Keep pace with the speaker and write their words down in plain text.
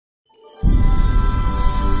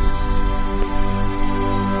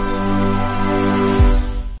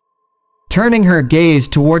Turning her gaze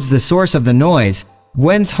towards the source of the noise,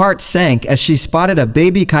 Gwen's heart sank as she spotted a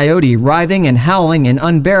baby coyote writhing and howling in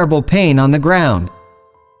unbearable pain on the ground.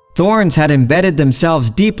 Thorns had embedded themselves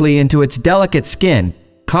deeply into its delicate skin,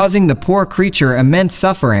 causing the poor creature immense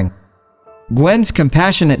suffering. Gwen's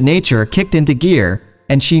compassionate nature kicked into gear,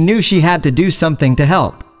 and she knew she had to do something to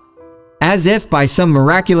help. As if by some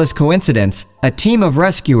miraculous coincidence, a team of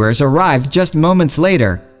rescuers arrived just moments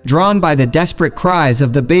later, drawn by the desperate cries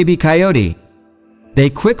of the baby coyote. They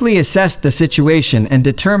quickly assessed the situation and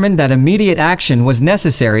determined that immediate action was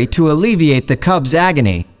necessary to alleviate the cub's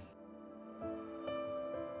agony.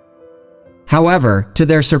 However, to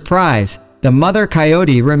their surprise, the mother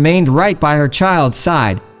coyote remained right by her child's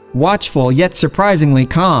side, watchful yet surprisingly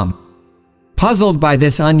calm. Puzzled by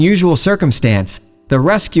this unusual circumstance, the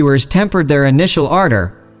rescuers tempered their initial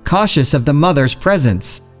ardor, cautious of the mother's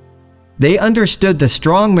presence. They understood the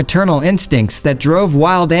strong maternal instincts that drove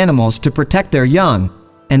wild animals to protect their young,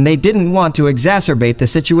 and they didn't want to exacerbate the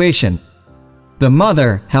situation. The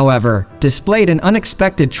mother, however, displayed an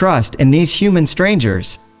unexpected trust in these human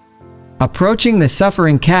strangers. Approaching the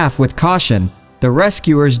suffering calf with caution, the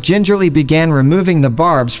rescuers gingerly began removing the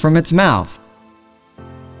barbs from its mouth.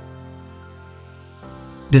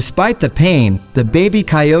 Despite the pain, the baby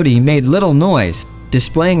coyote made little noise,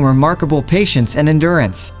 displaying remarkable patience and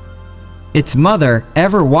endurance. Its mother,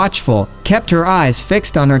 ever watchful, kept her eyes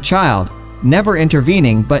fixed on her child, never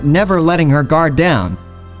intervening but never letting her guard down.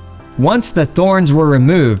 Once the thorns were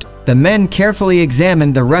removed, the men carefully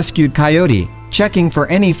examined the rescued coyote, checking for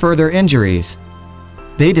any further injuries.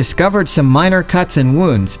 They discovered some minor cuts and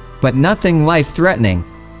wounds, but nothing life-threatening.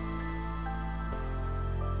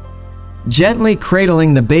 Gently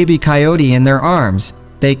cradling the baby coyote in their arms,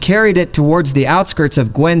 they carried it towards the outskirts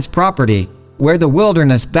of Gwen's property, where the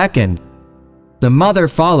wilderness beckoned. The mother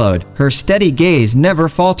followed, her steady gaze never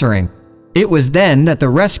faltering. It was then that the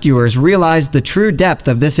rescuers realized the true depth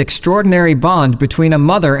of this extraordinary bond between a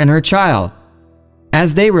mother and her child.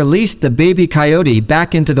 As they released the baby coyote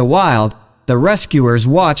back into the wild, the rescuers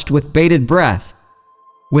watched with bated breath.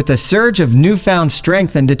 With a surge of newfound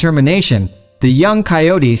strength and determination, the young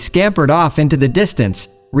coyote scampered off into the distance,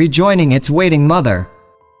 rejoining its waiting mother.